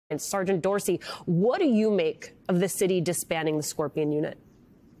Sergeant Dorsey, what do you make of the city disbanding the Scorpion unit?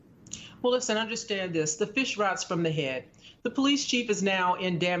 Well, listen, understand this. The fish rots from the head. The police chief is now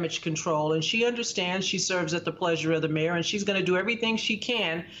in damage control, and she understands she serves at the pleasure of the mayor, and she's going to do everything she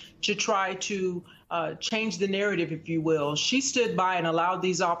can to try to change the narrative, if you will. She stood by and allowed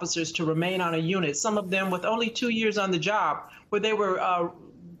these officers to remain on a unit, some of them with only 2 years on the job, where they were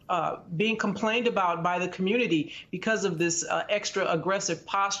being complained about by the community because of this extra aggressive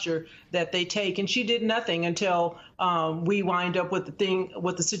posture that they take. And she did nothing until we wind up with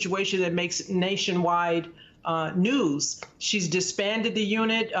the situation that makes nationwide news. She's disbanded the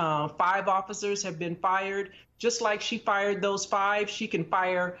unit. 5 officers have been fired. Just like she fired those 5, she can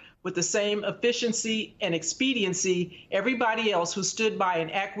fire with the same efficiency and expediency everybody else who stood by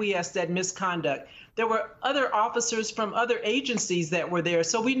and acquiesced that misconduct. There were other officers from other agencies that were there.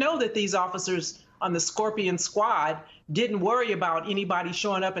 So we know that these officers on the Scorpion squad didn't worry about anybody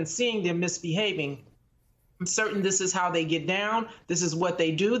showing up and seeing them misbehaving. I'm certain this is how they get down. This is what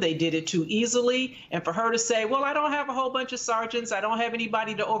they do. They did it too easily. And for her to say, well, I don't have a whole bunch of sergeants, I don't have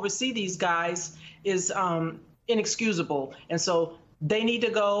anybody to oversee these guys, is inexcusable. And so they need to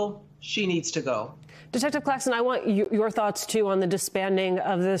go. She needs to go. Detective Claxton, I want your thoughts, too, on the disbanding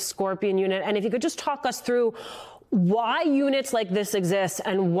of the Scorpion unit. And if you could just talk us through why units like this exist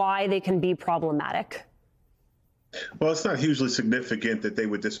and why they can be problematic. Well, it's not hugely significant that they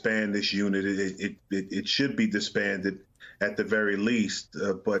would disband this unit. It should be disbanded at the very least.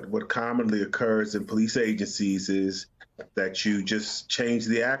 But what commonly occurs in police agencies is that you just change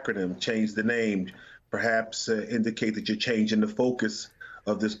the acronym, change the name, perhaps indicate that you're changing the focus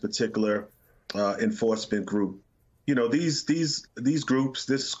of this particular enforcement group. You know, these groups,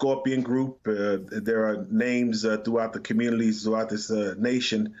 this Scorpion group, there are names throughout the communities, throughout this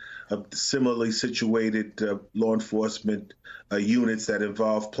nation, of similarly situated law enforcement units that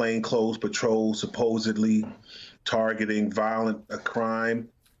involve plainclothes patrols, supposedly targeting violent crime,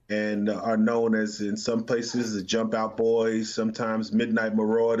 and are known as, in some places, the Jump Out Boys, sometimes Midnight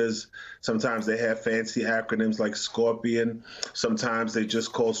Marauders. Sometimes they have fancy acronyms like Scorpion. Sometimes they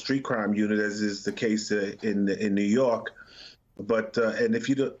just call Street Crime Unit, as is the case in New York. But and if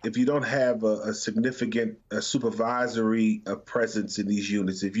you don't have a significant supervisory presence in these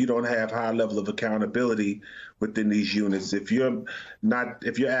units, if you don't have high level of accountability within these units, if you're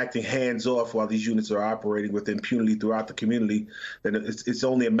acting hands off while these units are operating with impunity throughout the community, then it's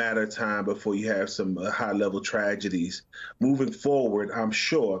only a matter of time before you have some high level tragedies. Moving forward, I'm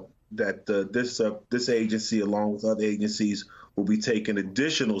sure that this agency, along with other agencies, will be taking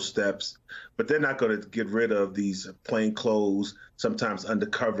additional steps, but they're not going to get rid of these plainclothes, sometimes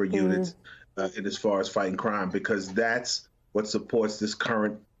undercover units in as far as fighting crime, because that's what supports this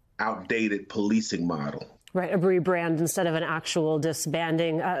current outdated policing model. Right, a rebrand instead of an actual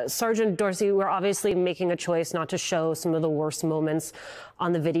disbanding. Sergeant Dorsey, we're obviously making a choice not to show some of the worst moments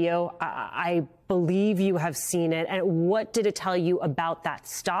on the video. I believe you have seen it. And what did it tell you about that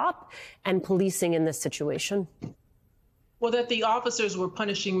stop and policing in this situation? Well, that the officers were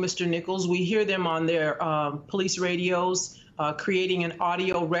punishing Mr. Nichols. We hear them on their police radios, creating an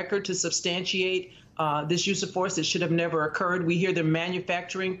audio record to substantiate this use of force that should have never occurred. We hear them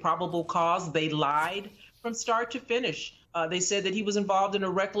manufacturing probable cause. They lied from start to finish. They said that he was involved in a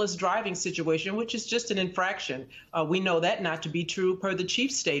reckless driving situation, which is just an infraction. We know that not to be true per the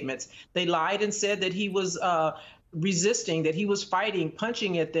chief's statements. They lied and said that he was resisting, that he was fighting,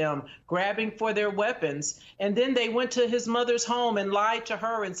 punching at them, grabbing for their weapons. And then they went to his mother's home and lied to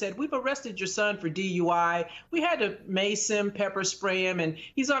her and said, we've arrested your son for DUI. We had to mace him, pepper spray him, and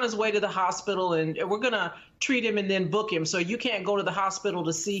he's on his way to the hospital, and we're going to treat him and then book him, so you can't go to the hospital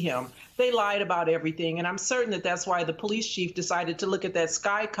to see him. They lied about everything, and I'm certain that that's why the police chief decided to look at that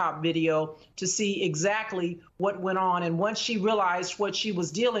Sky Cop video to see exactly what went on. And once she realized what she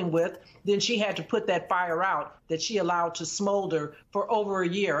was dealing with, then she had to put that fire out that she allowed to smolder for over a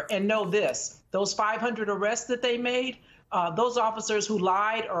year. And know this, those 500 arrests that they made, those officers who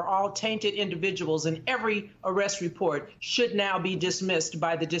lied are all tainted individuals, and every arrest report should now be dismissed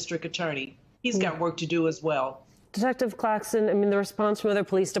by the district attorney. He's got work to do as well. Detective Claxton, I mean, the response from other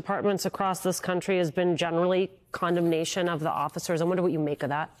police departments across this country has been generally condemnation of the officers. I wonder what you make of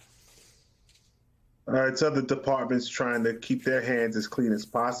that. It's other departments trying to keep their hands as clean as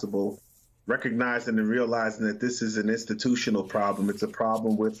possible, recognizing and realizing that this is an institutional problem. It's a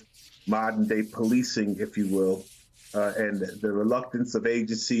problem with modern day policing, if you will, and the reluctance of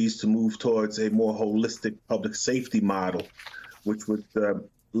agencies to move towards a more holistic public safety model, which would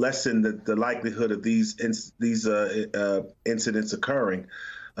lessen the likelihood of these incidents occurring.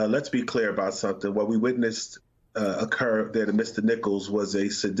 Let's be clear about something. What we witnessed occurred there to Mr. Nichols was a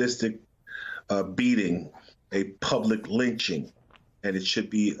sadistic beating, a public lynching, and it should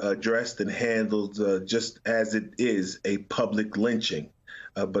be addressed and handled just as it is, a public lynching.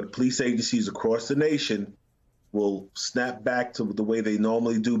 But police agencies across the nation will snap back to the way they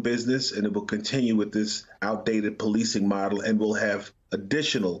normally do business, and it will continue with this outdated policing model, and we'll have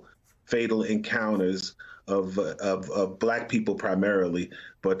additional fatal encounters of Black people primarily,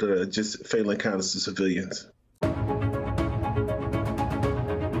 but just fatal encounters to civilians.